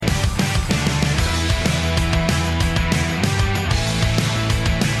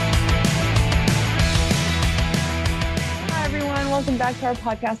back to our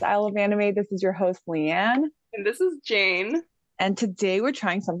podcast, Isle of Anime. This is your host, Leanne. And this is Jane. And today we're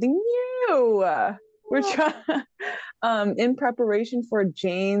trying something new. We're trying, in preparation for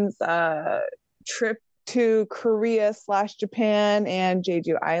Jane's trip to Korea/Japan and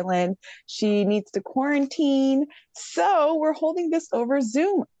Jeju Island. She needs to quarantine. So we're holding this over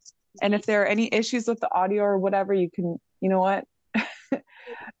Zoom. And if there are any issues with the audio or whatever, you know what?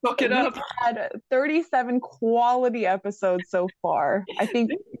 Look it up. We've had 37 quality episodes so far. I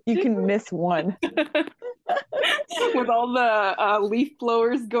think you can miss one. With all the leaf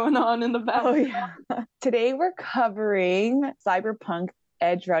blowers going on in the back. Oh, yeah. Today we're covering Cyberpunk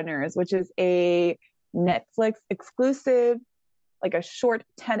Edgerunners, which is a Netflix exclusive, like a short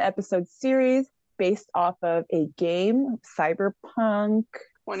 10-episode series based off of a game, Cyberpunk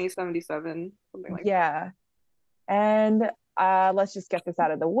 2077, something like that. Yeah. And let's just get this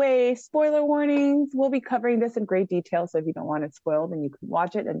out of the way. Spoiler warnings. We'll be covering this in great detail. So if you don't want it spoiled, then you can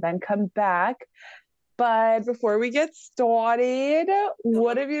watch it and then come back. But before we get started,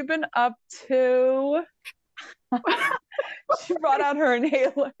 what have you been up to? She brought out her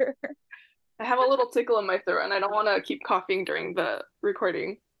inhaler. I have a little tickle in my throat and I don't want to keep coughing during the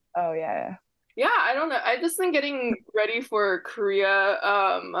recording. Oh, yeah. Yeah, I don't know. I've just been getting ready for Korea.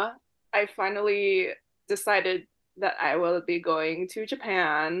 I finally decided that I will be going to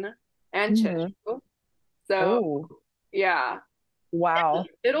Japan and Jeju. So, yeah. Wow.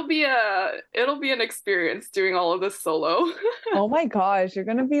 It'll be an experience doing all of this solo. Oh my gosh, you're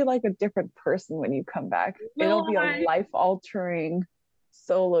gonna be like a different person when you come back. It'll be a life-altering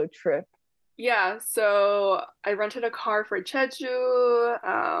solo trip. Yeah, so I rented a car for Jeju.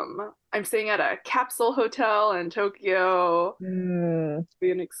 I'm staying at a capsule hotel in Tokyo. It'll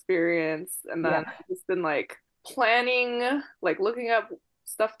be an experience. And then I've just been like planning, like looking up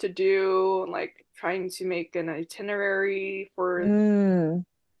stuff to do, like trying to make an itinerary for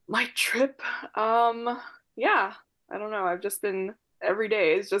my trip. Yeah, I don't know. I've just been every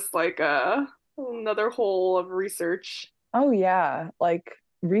day is just like another hole of research. Oh yeah, like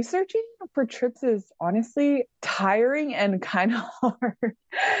researching for trips is honestly tiring and kind of hard.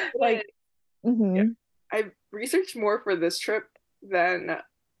 Like, yeah, I've researched more for this trip than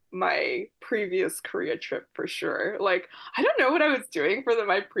my previous Korea trip for sure. Like, I don't know what I was doing for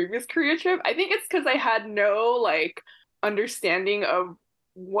my previous Korea trip. I think it's because I had no like understanding of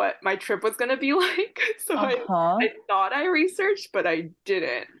what my trip was gonna be like. So I thought I researched, but I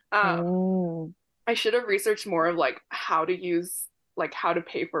didn't. I should have researched more of like how to use like how to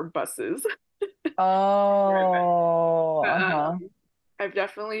pay for buses. I've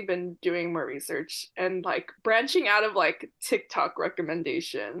definitely been doing more research and like branching out of like TikTok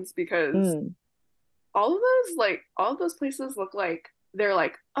recommendations because all of those places look like they're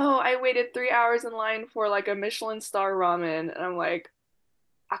like, oh, I waited 3 hours in line for like a Michelin star ramen, and I'm like,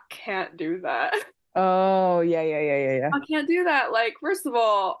 I can't do that. Oh, yeah. I can't do that. Like, first of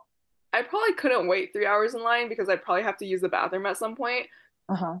all, I probably couldn't wait 3 hours in line because I'd probably have to use the bathroom at some point.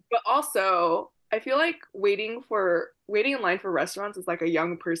 But also, I feel like waiting in line for restaurants is like a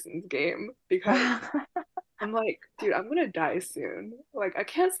young person's game because I'm like, dude, I'm gonna die soon. Like, I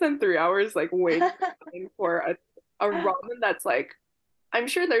can't spend 3 hours like waiting for a ramen that's like, I'm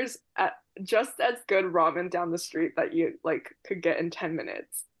sure there's just as good ramen down the street that you like could get in 10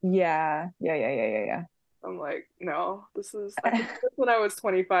 minutes. Yeah. I'm like, no, I did this when I was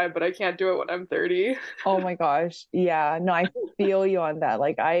 25, but I can't do it when I'm 30. Oh my gosh. Yeah. No, I feel you on that.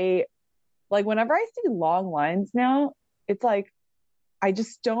 Like whenever I see long lines now, it's like I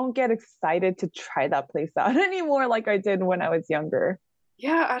just don't get excited to try that place out anymore like I did when I was younger.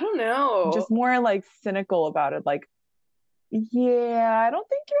 Yeah, I don't know. Just more like cynical about it. Like, yeah, I don't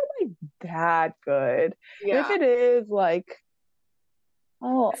think you're like that good. Yeah. If it is like,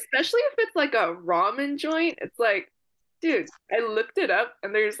 oh, especially if it's like a ramen joint, it's like, dude, I looked it up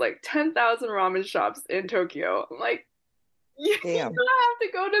and there's like 10,000 ramen shops in Tokyo. I'm like, you don't have to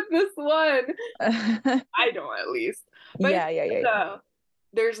go to this one. I don't, at least. But yeah.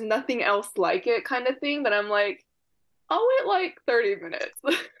 There's nothing else like it kind of thing that I'm like, I'll wait like 30 minutes.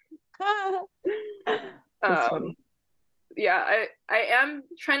 That's funny. Yeah, I am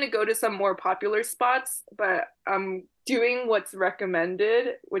trying to go to some more popular spots, but I'm doing what's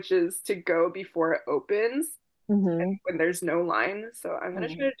recommended, which is to go before it opens when there's no line. So I'm gonna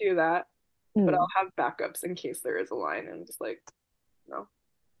try to do that, but I'll have backups in case there is a line and just like,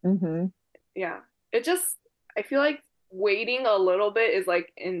 yeah. I feel like waiting a little bit is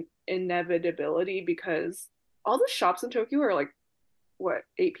like an inevitability because all the shops in Tokyo are like, what,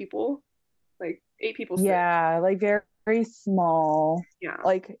 8 people? Like 8 people. Yeah, like very small. Yeah.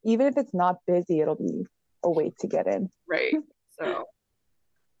 Like even if it's not busy, it'll be a wait to get in. Right. So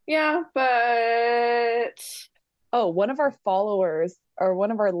yeah, but Oh, one of our followers or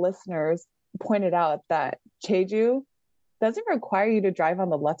one of our listeners pointed out that Jeju doesn't require you to drive on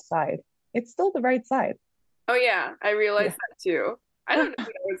the left side. It's still the right side. oh yeah, I realized Yeah. that too. I don't know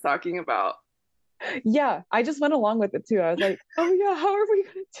what I was talking about. Yeah, I just went along with it too. I was like, oh yeah, how are we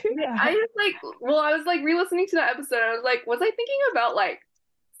gonna do Yeah, I that? just like, well, I was like re-listening to that episode. And I was like, was I thinking about like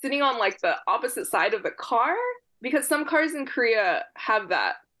sitting on like the opposite side of the car? Because some cars in Korea have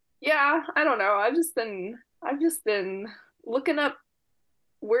that. Yeah, I don't know. I've just been looking up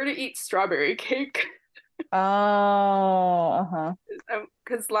where to eat strawberry cake. Oh, uh-huh.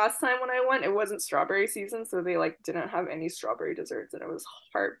 Because last time when I went, it wasn't strawberry season, so they like didn't have any strawberry desserts, and it was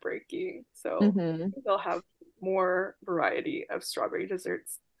heartbreaking. So Hmm. they'll have more variety of strawberry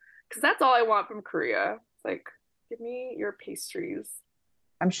desserts, because that's all I want from Korea. It's like, give me your pastries.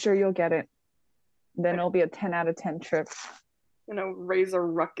 I'm sure you'll get it. Then I'm it'll be a 10 out of 10 trip. gonna raise a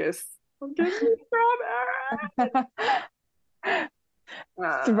ruckus. Give me strawberry.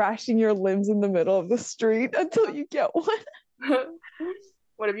 Thrashing your limbs in the middle of the street until you get one.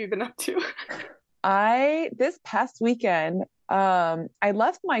 What have you been up to? This past weekend, I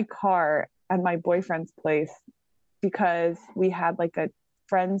left my car at my boyfriend's place because we had like a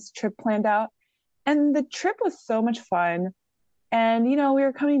friend's trip planned out. And the trip was so much fun. And, we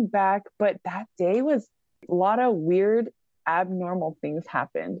were coming back, but that day was a lot of weird, abnormal things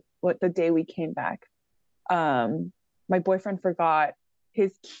happened. What the day we came back. My boyfriend forgot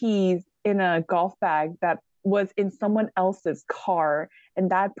his keys in a golf bag that was in someone else's car, and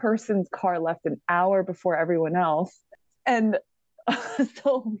that person's car left an hour before everyone else. And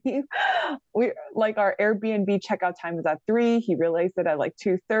so we like our Airbnb checkout time was at 3. He realized it at like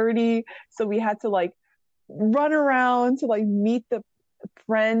 2:30. So we had to like run around to like meet the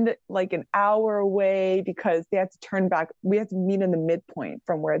friend like an hour away because they had to turn back. We had to meet in the midpoint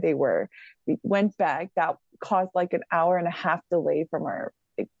from where they were. We went back. That caused like an hour and a half delay from our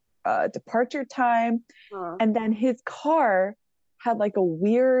departure time. Uh, And then his car had like a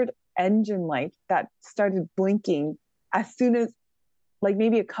weird engine light that started blinking as soon as like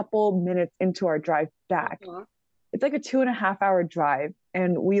maybe a couple minutes into our drive back. uh, It's like a 2.5 hour drive.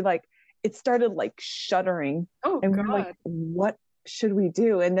 And we like, it started like shuddering. oh And we we're like, God. what should we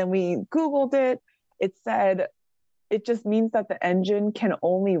do? And then we Googled it. It said it just means that the engine can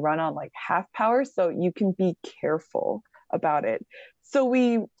only run on like half power. So you can be careful about it. So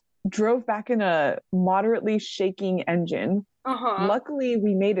we drove back in a moderately shaking engine. Uh-huh. Luckily,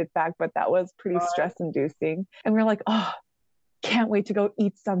 we made it back, but that was pretty God. stress inducing. And we are like, oh, can't wait to go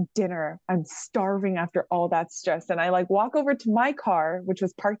eat some dinner. I'm starving after all that stress. And I like walk over to my car, which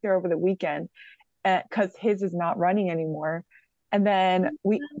was parked there over the weekend, because his is not running anymore. And then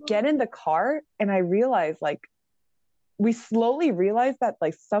we get in the car, and I realize like we slowly realize that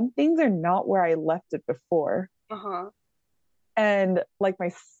like some things are not where I left it before. Uh-huh. And like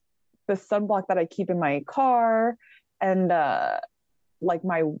the sunblock that I keep in my car, and like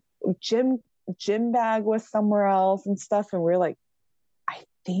my gym gym bag was somewhere else and stuff. And we're like, I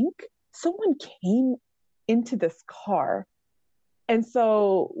think someone came into this car. And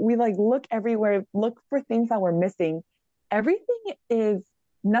so we like look everywhere, look for things that were missing. Everything is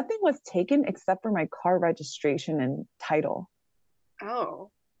Nothing was taken except for my car registration and title. Oh,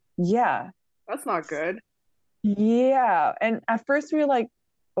 Yeah. that's not good. Yeah. And at first we were like,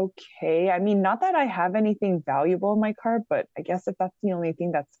 okay. I mean, not that I have anything valuable in my car, but I guess if that's the only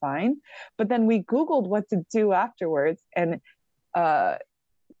thing, that's fine. But then we Googled what to do afterwards, and uh,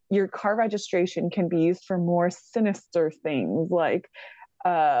 your car registration can be used for more sinister things, like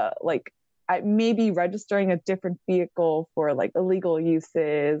I maybe registering a different vehicle for like illegal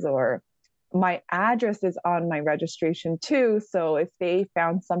uses, or my address is on my registration too. So if they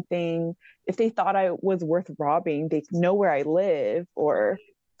found something, if they thought I was worth robbing, they know where I live or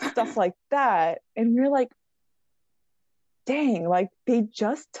stuff like that. And we're like, dang, like they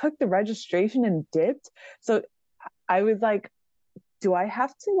just took the registration and dipped. So I was like, do I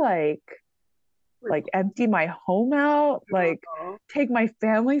have to like empty my home out, like Oh, take my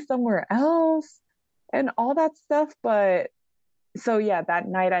family somewhere else and all that stuff? But so yeah, that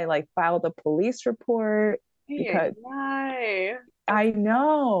night I like filed a police report hey, because why? That's, I that's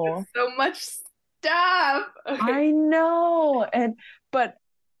know, so much stuff. Okay. I know. And but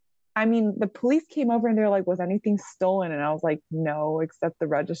I mean, the police came over and they're like, was anything stolen? And I was like, no, except the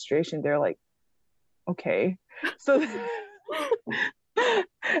registration. They're like, okay. So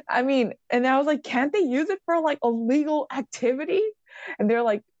I mean, and I was like, can't they use it for like a legal activity? And they're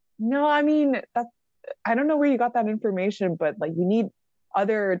like, no, I mean, that's, I don't know where you got that information, but like you need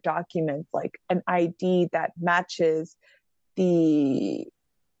other documents like an ID that matches the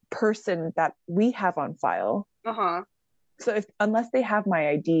person that we have on file. Uh-huh. So unless they have my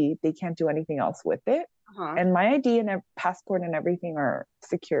ID, they can't do anything else with it. Uh-huh. And my ID and passport and everything are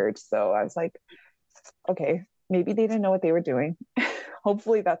secured. So I was like, okay, maybe they didn't know what they were doing.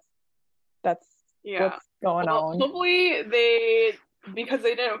 Hopefully that's Yeah. what's going on. Hopefully because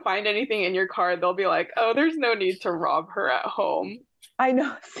they didn't find anything in your car, they'll be like, oh, there's no need to rob her at home. I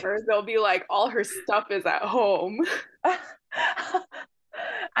know. Or they'll be like, all her stuff is at home.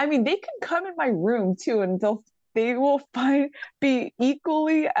 I mean, they can come in my room too, and they will be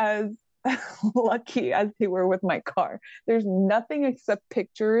equally as lucky as they were with my car. There's nothing except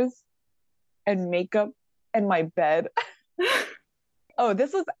pictures and makeup and my bed. Oh,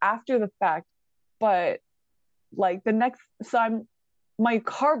 this was after the fact, but like my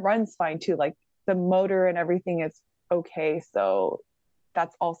car runs fine too. Like the motor and everything is okay, so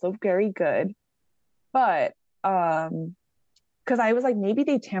that's also very good. But because I was like, maybe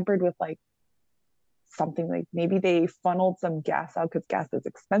they tampered with like something, like maybe they funneled some gas out because gas is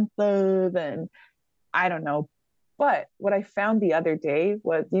expensive and I don't know. But what I found the other day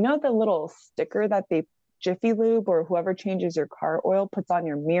was, the little sticker that Jiffy Lube or whoever changes your car oil puts on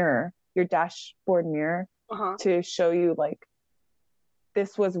your mirror, your dashboard mirror, to show you like,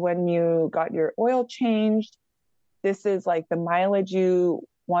 this was when you got your oil changed. This is like the mileage you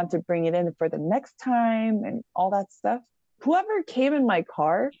want to bring it in for the next time and all that stuff. Whoever came in my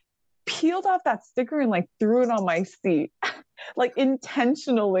car peeled off that sticker and like threw it on my seat, like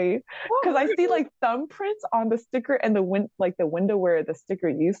intentionally, because I see like thumbprints on the sticker and the window where the sticker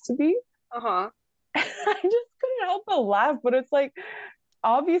used to be. I just couldn't help but laugh, but it's like,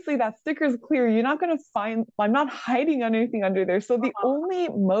 obviously that sticker is clear. You're not going to find, I'm not hiding anything under there. So the only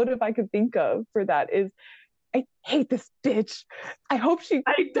motive I could think of for that is, I hate this bitch. I hope she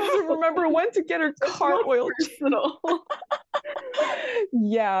doesn't remember when to get her car oil changed.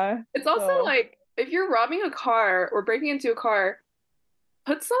 Yeah. It's also like, if you're robbing a car or breaking into a car,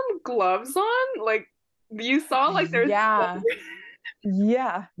 put some gloves on. Like, you saw like there's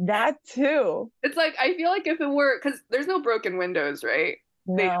yeah, that too. It's like, I feel like if it were, because there's no broken windows, right?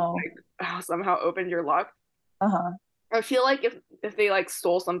 They No. like somehow opened your lock. I feel like if they like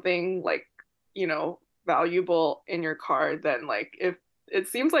stole something like, valuable in your car, then like, if it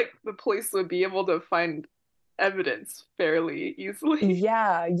seems like the police would be able to find evidence fairly easily.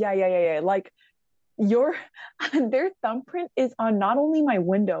 Yeah. Like their thumbprint is on not only my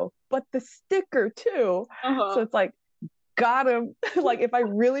window but the sticker too. So it's like, got him. Like, if I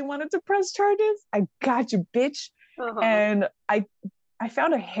really wanted to press charges, I got you, bitch. And I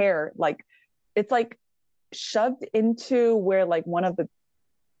found a hair, like it's like shoved into where like one of the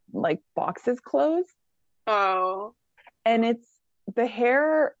like boxes close. And the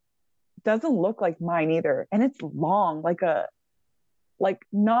hair doesn't look like mine either, and it's long, like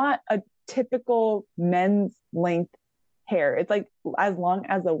not a typical men's length hair. It's like as long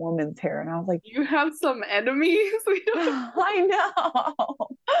as a woman's hair. And I was like, you have some enemies. I know.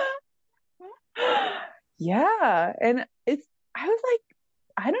 Yeah. And I was like,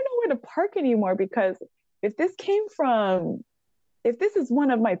 I don't know where to park anymore, because if this is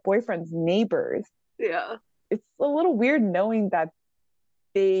one of my boyfriend's neighbors, it's a little weird knowing that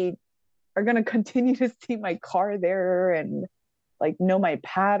they are going to continue to see my car there and like know my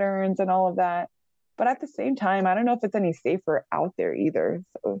patterns and all of that. But at the same time, I don't know if it's any safer out there either.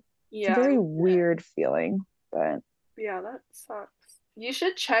 So it's a very weird feeling. But yeah, that sucks. You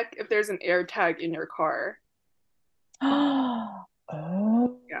should check if there's an air tag in your car. Oh.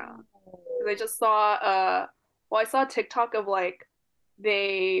 Yeah. Because I just saw I saw a TikTok of like,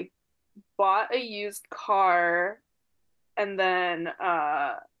 they bought a used car and then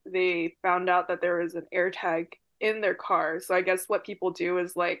they found out that there was an air tag in their car. So I guess what people do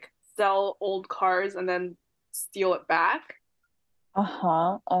is like sell old cars and then steal it back.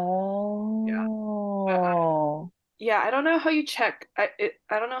 Oh. Yeah, I don't know how you check. I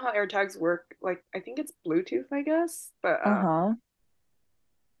don't know how air tags work. Like, I think it's Bluetooth, I guess. But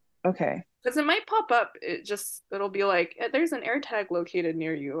okay. Because it might pop up. It'll be like, there's an air tag located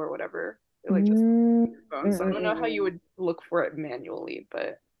near you or whatever. Like, just phone. So I don't know how you would look for it manually,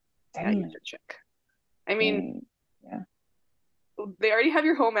 but yeah, you should check. I mean, they already have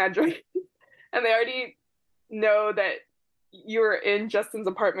your home address and they already know that you're in Justin's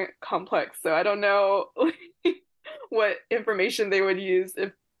apartment complex. So I don't know what information they would use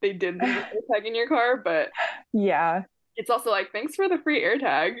if they did leave an air tag in your car, but yeah, it's also like, thanks for the free air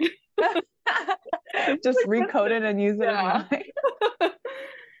tag. Just recode it and use it in mine.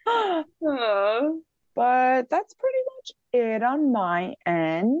 But that's pretty much it on my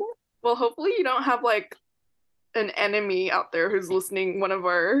end. Well, hopefully you don't have like an enemy out there who's listening, one of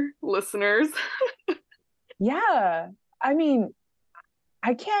our listeners. Yeah. I mean,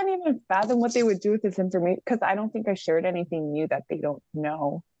 I can't even fathom what they would do with this information because I don't think I shared anything new that they don't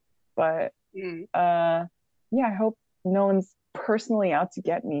know. But Mm. yeah, I hope no one's personally out to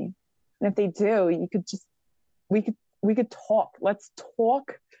get me. And if they do, you could just we could talk. Let's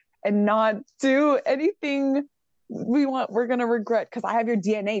talk and not do anything we're gonna regret because I have your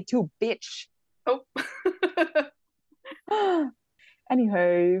DNA too, bitch. Oh.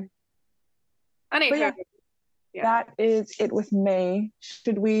 Anywho. But Anywho, yeah, yeah. that is it with May.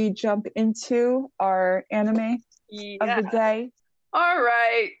 Should we jump into our anime of Yeah. the day? All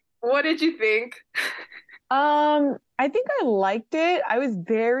right. What did you think? I think I liked it. I was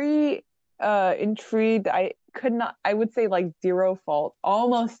very intrigued. I would say like zero fault,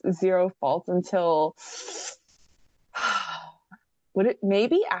 almost zero faults until would it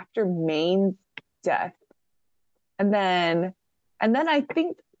maybe after Maine's death. And then I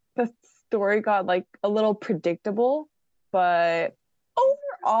think the story got like a little predictable, but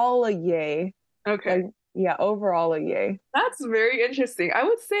overall a yay. Okay. Like yeah, overall a yay. That's very interesting. I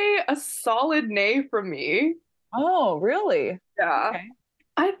would say a solid nay from me. Oh, really? Yeah. Okay.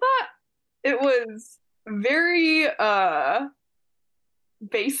 I thought it was very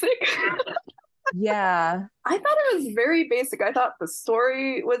basic. Yeah. I thought it was very basic. I thought the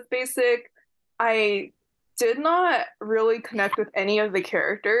story was basic. I did not really connect with any of the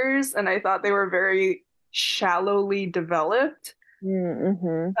characters, and I thought they were very shallowly developed.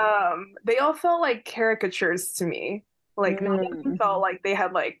 Mm-hmm. They all felt like caricatures to me. Like none of them Mm-hmm. felt like they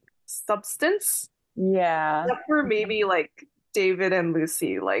had like substance, Yeah. except for maybe like David and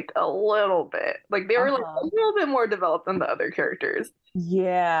Lucy, like a little bit. Like they were like a Uh-huh. little bit more developed than the other characters.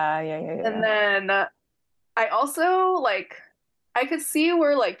 Yeah, yeah, yeah, And yeah. then I also like I could see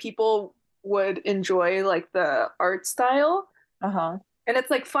where like people would enjoy like the art style. Uh-huh. And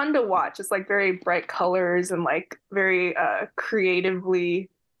it's like fun to watch. It's like very bright colors and like very creatively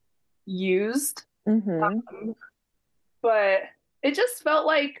used. Mm-hmm. Um, but it just felt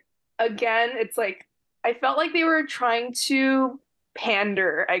like again, it's like I felt like they were trying to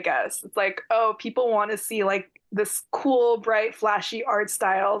pander, I guess. It's like, oh, people want to see like this cool, bright, flashy art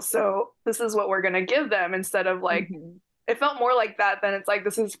style, so this is what we're gonna give them instead of like Mm-hmm. it felt more like that than it's like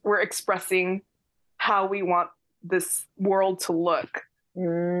this is we're expressing how we want this world to look.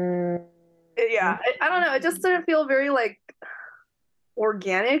 Mm-hmm. Yeah, I don't know. It just didn't feel very like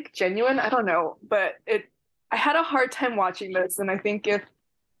organic, genuine. I don't know, but it. I had a hard time watching this, and I think if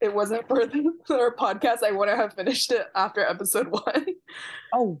it wasn't for our podcast, I wouldn't have finished it after episode one.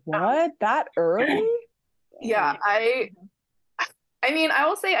 Oh, what? That early? Yeah, Dang. I mean, I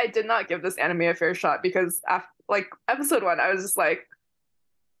will say I did not give this anime a fair shot because after like episode one, I was just like,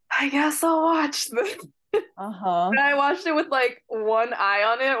 I guess I'll watch this. Uh-huh. And I watched it with like one eye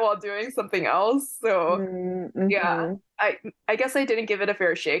on it while doing something else. So yeah, Mm-hmm. I guess I didn't give it a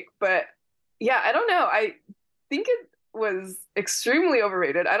fair shake, but yeah, I don't know. I think it was extremely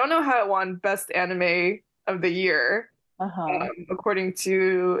overrated. I don't know how it won Best Anime of the Year, Uh-huh. according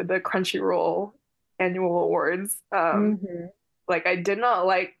to the Crunchyroll annual awards. Mm-hmm. Like I didn't not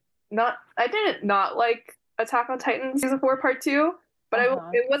like Attack on Titan season 4 part 2, but Uh-huh.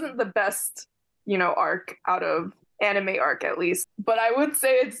 it wasn't the best, arc out of anime arc at least. But I would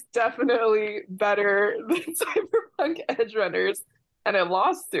say it's definitely better than Cyberpunk Edgerunners, and it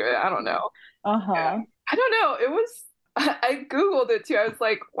lost to it. I don't know. Yeah. Uh-huh. I don't know. It was I googled it too. I was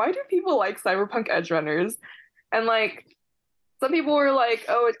like, why do people like Cyberpunk Edgerunners? And like some people were like,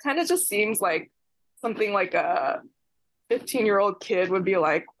 oh, it kind of just seems like something like a 15-year-old kid would be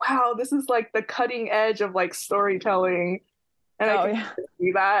like, wow, this is like the cutting edge of like storytelling. And I Oh, can yeah.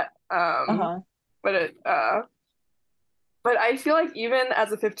 see that. Uh-huh. But it but I feel like even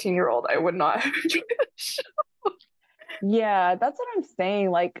as a 15-year-old, I would not have enjoyed the show. Yeah, that's what I'm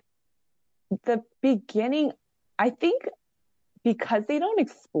saying. Like the beginning, I think because they don't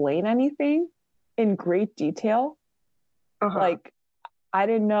explain anything in great detail, Uh-huh. like I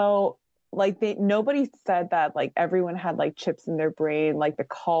didn't know like they nobody said that like everyone had like chips in their brain. Like the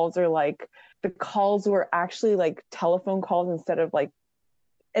calls were actually like telephone calls instead of like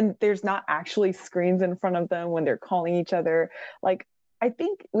and there's not actually screens in front of them when they're calling each other. Like I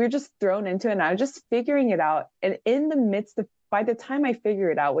think we are just thrown into it and I was just figuring it out. And in the midst of by the time I figure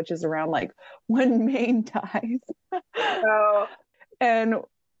it out, which is around like when Maine dies, So and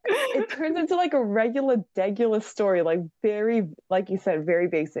it turns into like a regular degula story, like very, like you said, very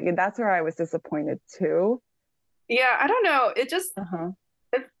basic. And that's where I was disappointed too. yeah, I don't know. It just Uh-huh.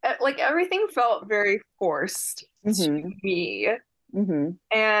 like everything felt very forced to Mm-hmm. me. Mm-hmm.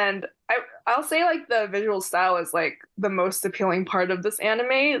 And I'll say like the visual style is like the most appealing part of this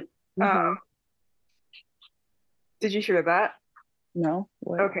anime. Uh, Mm-hmm. did you hear that? No,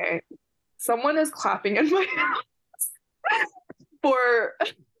 what? Okay. Someone is clapping in my house for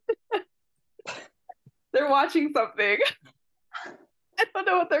they're watching something. I don't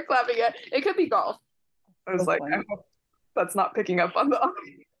know what they're clapping at. It could be golf. I was So like, I funny. hope that's not picking up on the audio.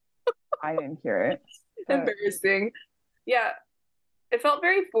 I didn't hear it, but Embarrassing. Yeah, it felt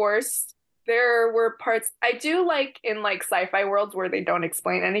very forced. There were parts I do like in like sci-fi worlds where they don't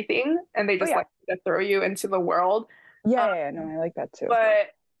explain anything and they oh just yeah, like to throw you into the world. yeah, Uh, yeah, yeah. No, I like that too. but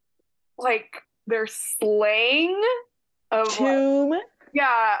like their slang of like Tomb.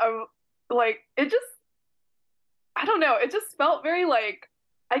 yeah, of like it just I don't know, it just felt very like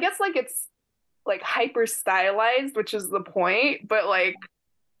I guess like it's like hyper stylized, which is the point, but like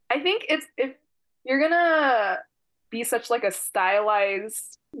I think it's if you're gonna be such like a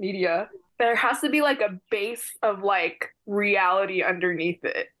stylized media, there has to be like a base of like reality underneath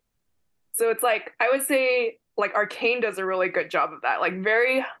it. So it's like I would say like Arcane does a really good job of that. Like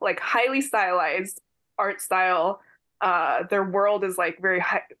very like highly stylized art style. Their world is like very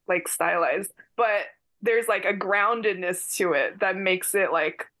high, like stylized, but there's like a groundedness to it that makes it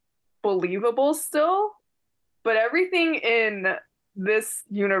like believable still. But everything in this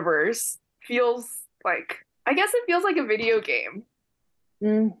universe feels like I guess it feels like a video game.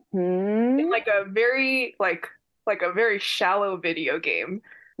 Mm-hmm. Like a very like a very shallow video game.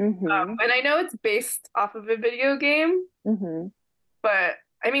 Mm-hmm. And I know it's based off of a video game, Mm-hmm. but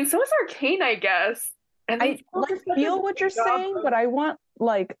I mean, so is Arcane, I guess. And they I still like did such a feel what you're great job saying, of but I want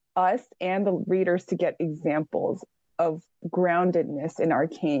like us and the readers to get examples of groundedness in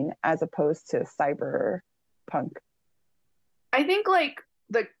Arcane as opposed to Cyberpunk. I think like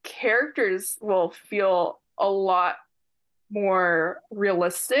the characters will feel a lot more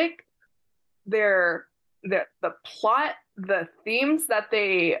realistic. Their the plot, the themes that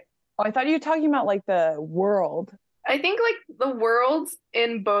they Oh, I thought you were talking about like the world. I think like the worlds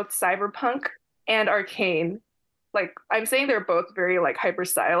in both Cyberpunk and Arcane, like I'm saying they're both very like hyper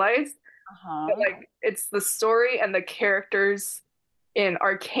stylized, but Uh-huh. like it's the story and the characters in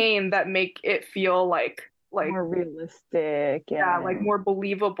Arcane that make it feel like More realistic yeah, like and more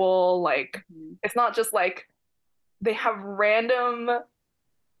believable. Like mhm. it's not just like they have random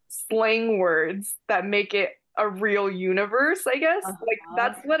slang words that make it a real universe, I guess. Like Uh-huh.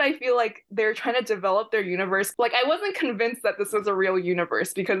 that's what I feel like they're trying to develop their universe. Like I wasn't convinced that this was a real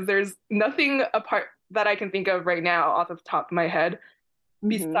universe because there's nothing apart that I can think of right now off the top of my head Mm-hmm.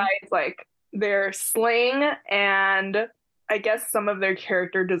 besides like their slang and I guess some of their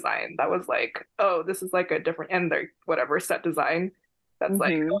character design that was like, oh, this is like a different and their whatever set design that's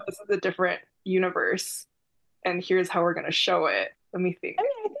like, Mm-hmm. oh, this is a different universe and here's how we're gonna show it. Let me I think. mean,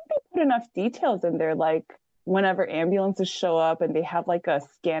 I think they put enough details in there, like whenever ambulances show up and they have like a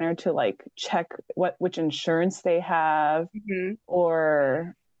scanner to like check which insurance they have, Mhm.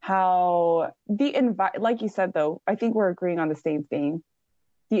 or how like you said though, I think we're agreeing on the same thing.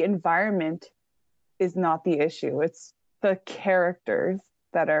 The environment is not the issue. It's the characters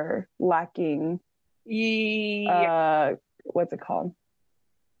that are lacking Yeah, uh what's it called?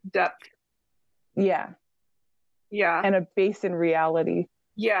 depth. Yeah. Yeah. And a base in reality.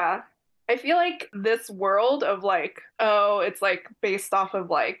 Yeah. I feel like this world of like, oh, it's like based off of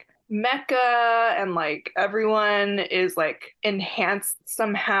like Mecca and like everyone is like enhanced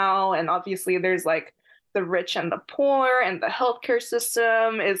somehow. And obviously there's like the rich and the poor, and the healthcare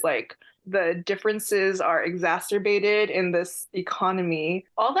system is like the differences are exacerbated in this economy.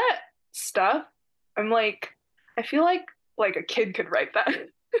 All that stuff, I'm like, I feel like a kid could write that.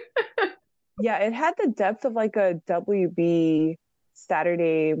 Yeah, it had the depth of like a WB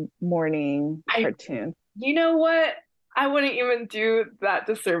Saturday morning I cartoon. You know what? I wouldn't even do that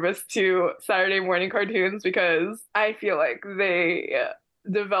disservice to Saturday morning cartoons because I feel like they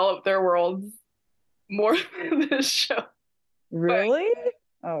develop their worlds more than this show. But Really?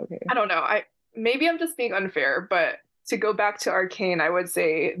 Oh, okay. I don't know. I maybe I'm just being unfair, but to go back to Arcane, I would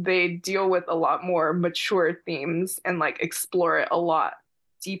say they deal with a lot more mature themes and like explore it a lot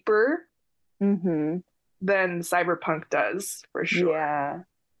deeper Mm-hmm. than Cyberpunk does, for sure. Yeah.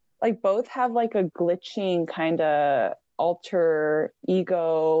 Like both have like a glitching kind of alter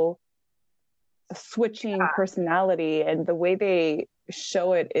ego switching personality, and the way they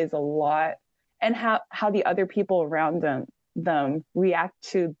show it is a lot, and how the other people around them react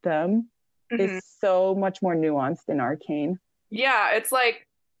to them is Mhm. so much more nuanced in Arcane. Yeah, it's like,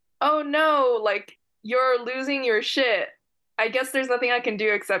 oh no, like you're losing your shit. I guess there's nothing I can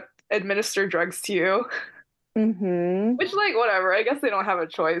do except administer drugs to you. Mm-hmm. Which, like, whatever. I guess they don't have a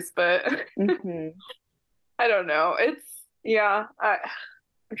choice, but Mm-hmm. I don't know. It's yeah.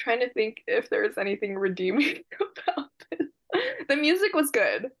 I'm trying to think if there's anything redeeming about this. The music was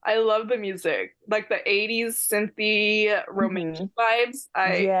good. I love the music, like the '80s synthy Mm-hmm. romantic vibes.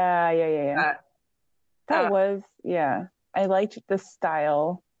 I Yeah, yeah, yeah, yeah. uh, That was, yeah. I liked the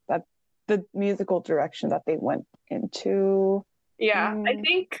style that the musical direction that they went into. yeah. I Mm,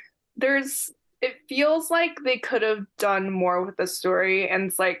 think there's. It feels like they could have done more with the story, and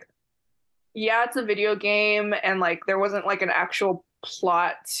it's like yeah, it's a video game and like there wasn't like an actual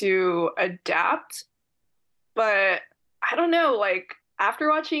plot to adapt, but I don't know, like after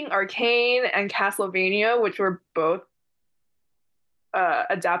watching Arcane and Castlevania, which were both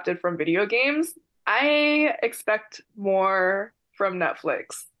adapted from video games, I expect more from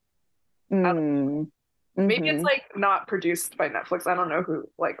Netflix. mm, Maybe it's mm-hmm. like not produced by Netflix. I don't know who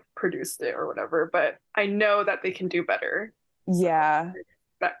like produced it or whatever, but I know that they can do better. So Yeah, I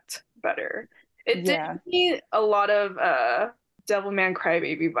expect better. It did yeah. give me a lot of Devilman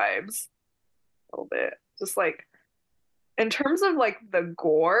Crybaby vibes a little bit. Just like in terms of like the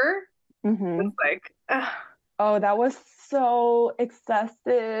gore, Mm-hmm. it's like Oh, that was so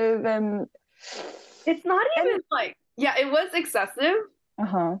excessive it's not and even like yeah, it was excessive.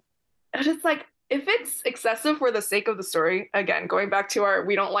 uh-huh. And it's like if it's excessive for the sake of the story, again, going back to our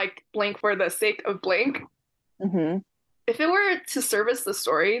we don't like blank for the sake of blank, Mm-hmm. if it were to service the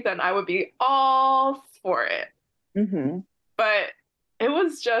story, then I would be all for it. Mm-hmm. But it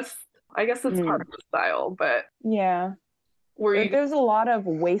was just, I guess it's part Mm. of the style. But Yeah. were you There's a lot of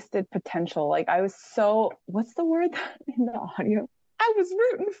wasted potential. Like I was so, what's the word in the audio? I was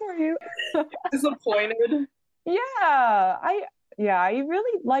rooting for you. disappointed? Yeah, I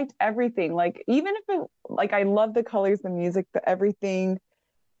really liked everything. Like even if it like I love the colors, the music, the everything.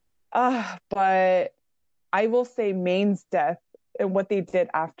 But I will say Maine's death and what they did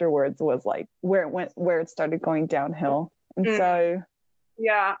afterwards was like where it started going downhill. And Mm, so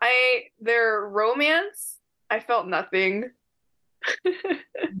yeah, their romance, I felt nothing.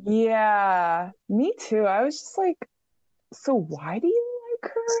 yeah, me too. I was just like, so why do you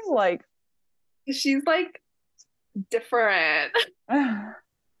like her? Like She's like different.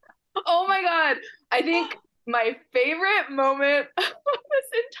 Oh my God. I think my favorite moment of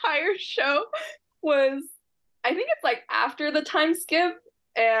this entire show was I think it's like after the time skip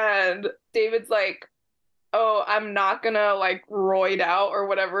and David's like, "Oh, I'm not gonna like roid out or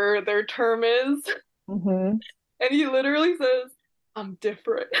whatever their term is." mhm. And he literally says, "I'm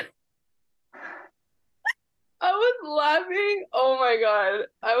different." I was laughing. Oh my God.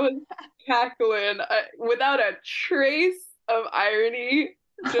 I was cackling without a trace of irony.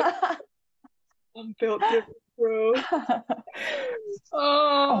 Just, I'm built different, bro. Oh,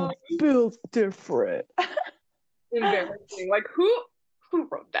 Oh, Bill's different. embarrassing. Like who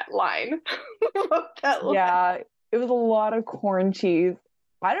wrote that line? Who wrote that line? Yeah, it was a lot of corn cheese.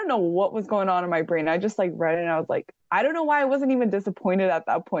 I don't know what was going on in my brain. I just like read it and I was like, I don't know why I wasn't even disappointed at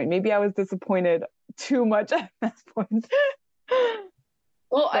that point. Maybe I was disappointed too much at that point.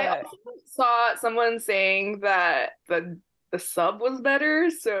 Well, I But also saw someone saying that the sub was better,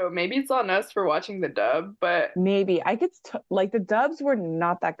 so maybe it's on us for watching the dub, but maybe I could like the dubs were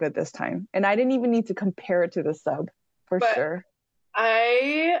not that good this time. And I didn't even need to compare it to the sub for but sure.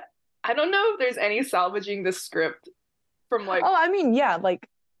 I I don't know if there's any salvaging the script from like Oh, I mean, yeah, like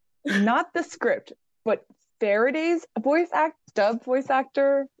not the script, but Faraday's dub voice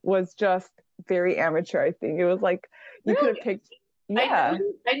actor was just very amateur, I think. It was like you could have really picked, yeah.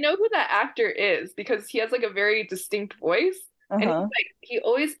 I know who that actor is because he has like a very distinct voice and he's Uh-huh. like he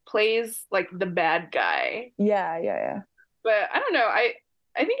always plays like the bad guy. Yeah, yeah, yeah. But I don't know. I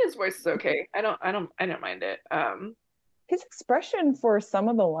think his voice is okay. I don't mind it. His expression for some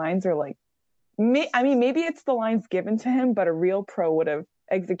of the lines are like, I mean, maybe it's the lines given to him, but a real pro would have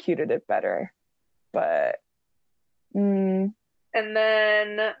executed it better. But mm, And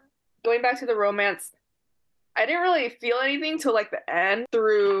then going back to the romance, I didn't really feel anything till like the end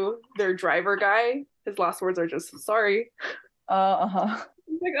through their driver guy. His last words are just sorry. uh-huh.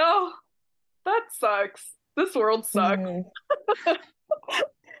 I'm like, oh, that sucks. This world sucks. Mm,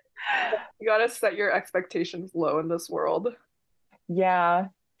 You gotta set your expectations low in this world. yeah,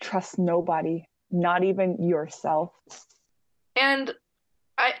 trust nobody, not even yourself. And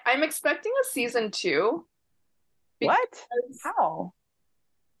I'm expecting a season two What? because How?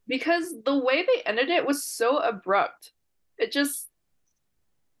 the way they ended it was so abrupt. It just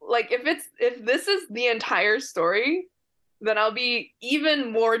like if this is the entire story, then I'll be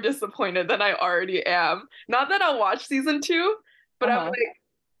even more disappointed than I already am. Not that I'll watch season two, but I'm Uh-huh. like,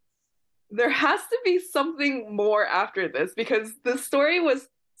 there has to be something more after this because the story was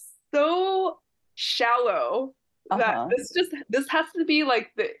so shallow that Uh-huh. this has to be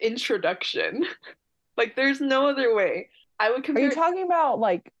like the introduction. Like there's no other way. I would Are you compare talking about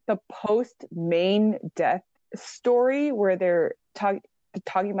like the post main death story where they're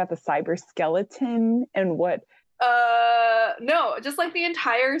talking about the cyber skeleton and what? no, just like the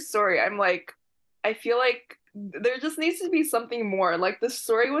entire story. I'm like I feel like there just needs to be something more. Like the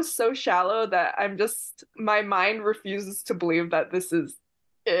story was so shallow that I'm just my mind refuses to believe that this is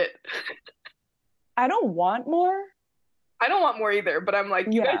it. I don't want more. I don't want more either, but I'm like,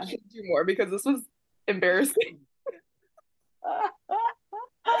 you guys Yeah. should do more because this was embarrassing.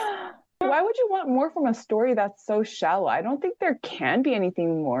 Why would you want more from a story that's so shallow? I don't think there can be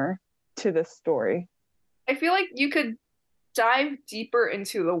anything more to this story. I feel like you could dive deeper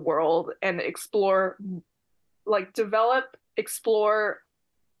into the world and explore, like develop, explore.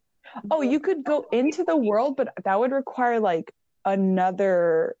 Oh, you could go into the world, but that would require like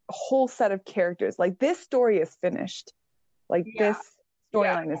another whole set of characters. Like this story is finished. Like Yeah, this yeah,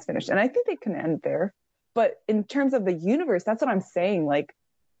 storyline is finished. And I think they can end there. But in terms of the universe, that's what I'm saying. Like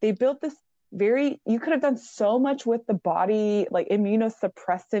they built this you could have done so much with the body, like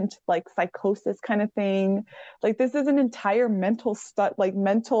immunosuppressant, like psychosis kind of thing. Like this is an entire mental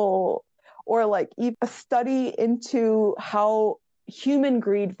or like a study into how human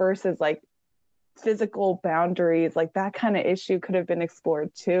greed versus like physical boundaries, like that kind of issue could have been explored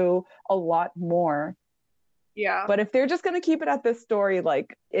too, a lot more. yeah, But if they're just going to keep it at this story,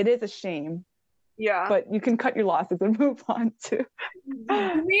 like it is a shame, yeah. but you can cut your losses and move on to.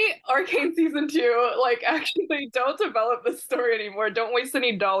 Give me Arcane season two. Like, actually, don't develop this story anymore. Don't waste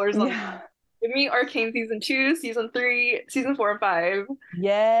any dollars on. Yeah. Give me Arcane season two, season three, season four and five.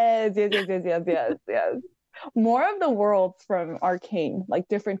 Yes, yes, yes, yes, yes, yes, yes. More of the worlds from Arcane, like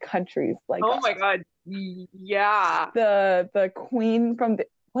different countries, like Oh my God. Yeah. the queen from the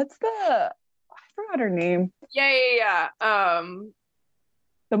what's the I forgot her name. Yeah, yeah, yeah.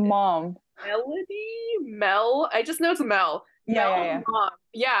 The mom. Melody? Mel? I just know it's Mel. Yeah, yeah, Mel's yeah. mom.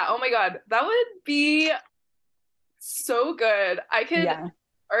 Yeah, oh my God. That would be so good. I could Yeah.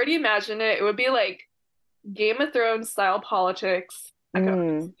 already imagine it. It would be like Game of Thrones style politics. I could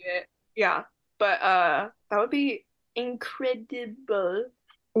already Mm. see it. Yeah. But that would be incredible.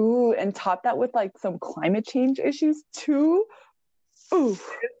 Ooh, and top that with like some climate change issues too. Ooh,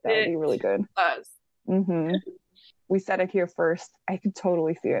 that would It be really good. does. Mm-hmm. We said it here first. I can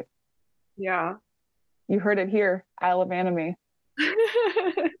totally see it. Yeah. You heard it here, Isle of Anime.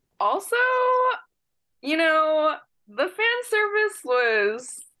 Also, the fan service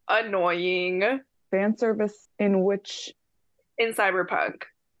was annoying Fan service in which, in Cyberpunk.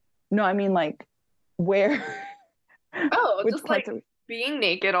 no, I mean like where, Oh, which just parts like of, being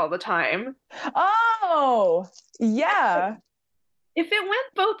naked all the time. oh, yeah. If it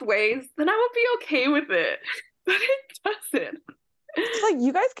went both ways, then I would be okay with it. But it doesn't. It's like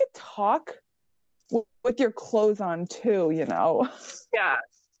you guys could talk with your clothes on too, you know? Yeah.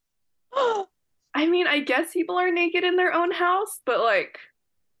 I mean, I guess people are naked in their own house, but like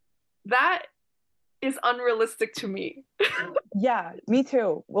that is unrealistic to me. Yeah, me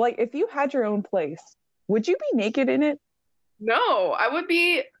too. Like if you had your own place, would you be naked in it? No, I would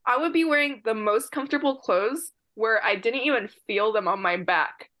be wearing the most comfortable clothes where I didn't even feel them on my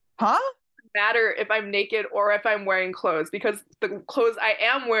back. Huh? Matter if I'm naked or if I'm wearing clothes because the clothes I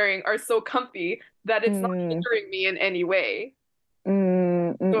am wearing are so comfy that it's not Mm, hindering me in any way.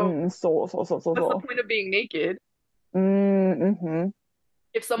 So what's the so. point of being naked? Mm-hmm.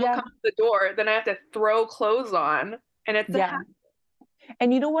 If someone Yeah, comes to the door, then I have to throw clothes on and it's a yeah.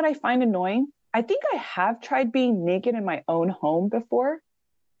 And you know what I find annoying? I think I have tried being naked in my own home before.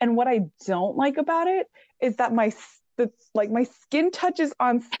 And what I don't like about it is that my skin touches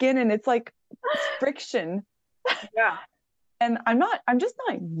on skin and it's like friction. yeah. And I'm just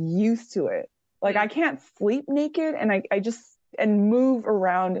not used to it. Like Mm. I can't sleep naked and I just and move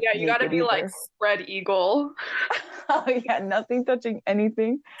around Yeah, you got to naked be like either. spread eagle. Oh yeah, nothing touching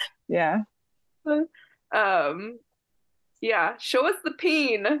anything. Yeah. Um, yeah, show us the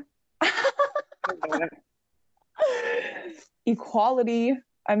peen. Equality.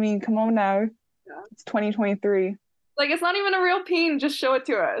 I mean, come on now. Yeah. It's 2023. Like it's not even a real peen, just show it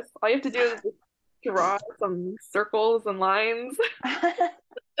to us. All you have to do is draw some circles and lines.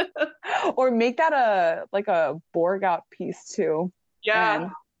 Or make that a like a Borg out piece too. Yeah,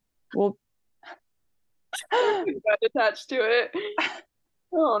 And we'll got attached to it.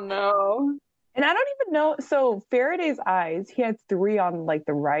 Oh no. and I don't even know. So Faraday's eyes, he had three on like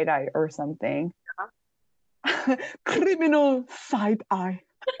the right eye or something. Criminal side eye.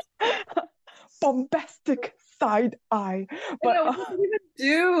 bombastic side eye. But But what does he even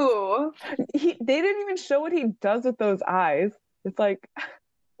do? they didn't even show what he does with those eyes. It's like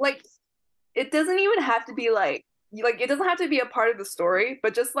it doesn't even have to be it doesn't have to be a part of the story,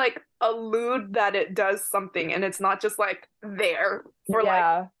 but just allude that it does something and it's not just there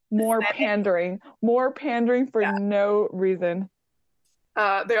for more pandering for no reason.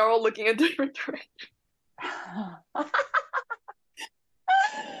 They're all looking in different directions.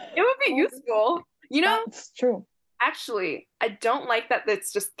 It would be useful. That's true. Actually, I don't like that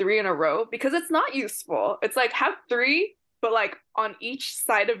it's just 3 in a row because it's not useful. It's have 3, but on each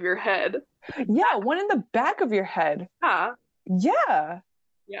side of your head. Yeah, one in the back of your head. Yeah. Yeah.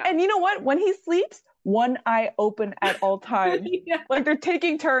 Yeah. And you know what? When he sleeps, one eye open at all times. Yeah. Like they're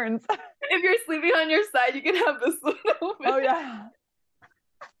taking turns. If you're sleeping on your side, you can have this one open. Oh yeah.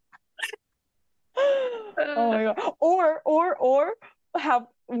 Oh my god. Or have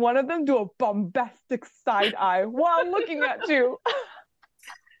one of them do a bombastic side eye while looking at you.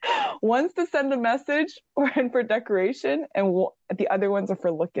 One's to send a message or for decoration, and the other ones are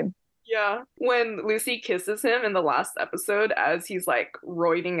for looking. Yeah. When Lucy kisses him in the last episode as he's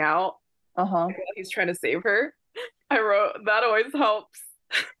roiding out while he's trying to save her, I wrote, that always helps.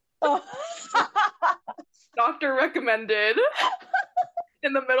 Oh. Doctor recommended.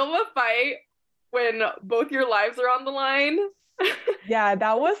 In the middle of a fight, when both your lives are on the line. Yeah,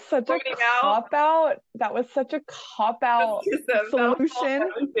 that was such a cop out. That was such a cop out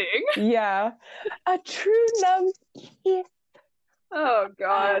solution. Yeah. A true love kiss. Oh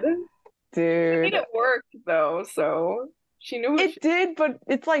god. Dude. I mean, it worked though, so she knew it did, but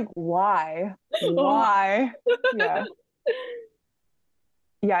it's why? Why? Yeah.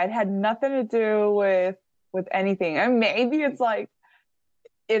 Yeah, it had nothing to do with anything. And maybe it's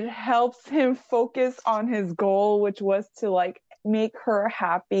it helps him focus on his goal, which was to make her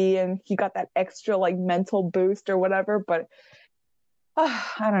happy, and he got that extra mental boost or whatever. But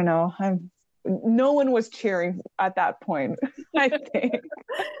I don't know. No one was cheering at that point, I think.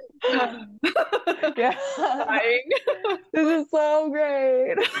 Yeah. This is so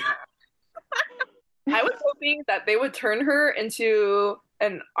great. I was hoping that they would turn her into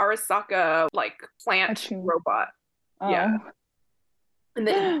an Arasaka plant robot. Oh. Yeah. And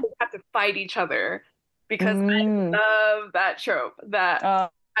then they have to fight each other because I love that trope that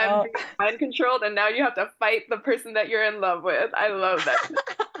I'm being mind controlled and now you have to fight the person that you're in love with. I love that.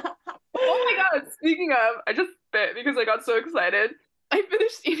 Oh my god, speaking of, I just spit because I got so excited. I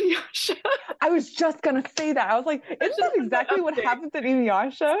finished Inuyasha. I was just gonna say that. I was like, isn't that exactly what happens in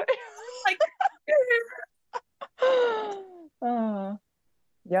Inuyasha?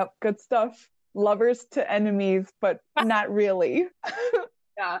 Yep, good stuff. Lovers to enemies, but not really.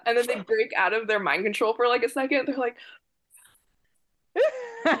 Yeah, and then they break out of their mind control for a second. They're like,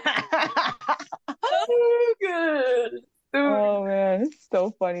 oh, good. Oh man, it's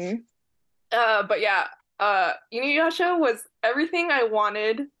so funny. But yeah, Inuyasha was everything I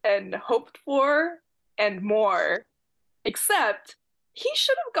wanted and hoped for and more, except he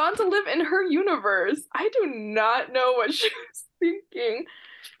should have gone to live in her universe. I do not know what she was thinking.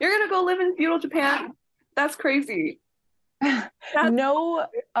 You're gonna go live in feudal Japan? That's crazy. No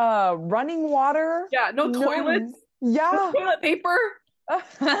running water. Yeah, no toilets. Yeah. No toilet paper.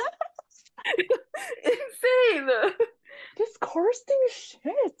 Insane. Disgusting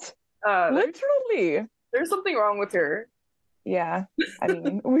shit. Literally. There's something wrong with her. Yeah. I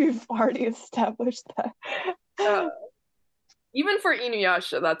mean, we've already established that. Even for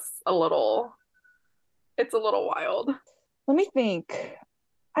Inuyasha, it's a little wild. Let me think.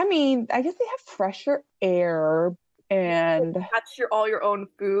 I mean, I guess they have fresher air and catch all your own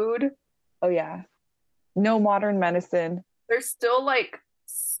food. Oh yeah. No modern medicine. There's still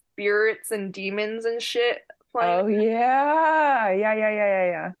spirits and demons and shit playing. Oh yeah.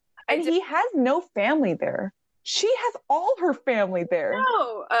 And he has no family there. She has all her family there.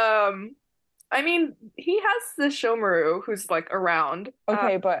 No. I mean, he has the Shomaru who's around.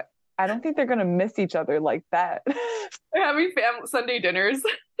 Okay, but I don't think they're gonna miss each other like that. They're having Sunday dinners.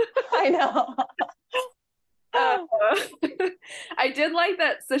 I know. I did like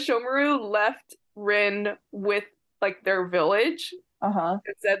that Sesshomaru left Rin with their village. And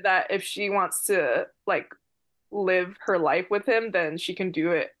said that if she wants to live her life with him, then she can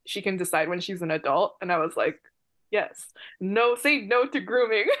do it. She can decide when she's an adult. And I was like, yes. No, say no to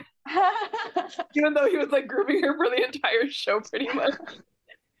grooming. Even though he was grooming her for the entire show pretty much.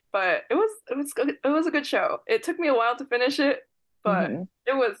 But it was good. It was a good show. It took me a while to finish it, but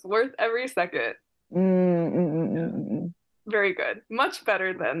it was worth every second. Very good. Much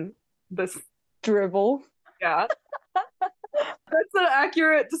better than this dribble. Yeah. That's an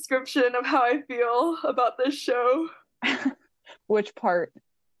accurate description of how I feel about this show. Which part?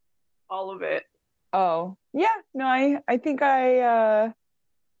 All of it. Oh, yeah. No, I think that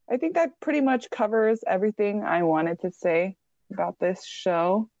pretty much covers everything I wanted to say about this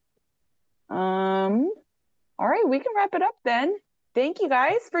show. All right, we can wrap it up then. Thank you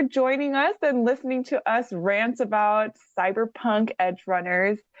guys for joining us and listening to us rant about Cyberpunk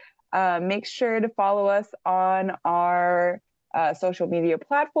Edgerunners. Make sure to follow us on our social media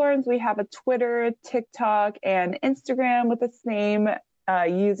platforms. We have a Twitter, TikTok, and Instagram with the same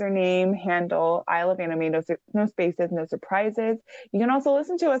username handle, Isle of Anime, no spaces, no surprises. You can also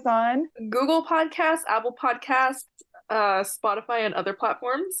listen to us on Google Podcasts, Apple Podcasts, Spotify, and other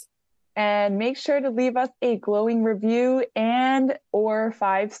platforms. And make sure to leave us a glowing review and or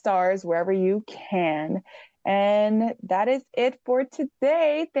 5 stars wherever you can. And that is it for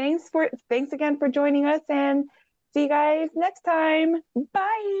today. Thanks again for joining us, and see you guys next time.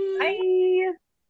 Bye. Bye.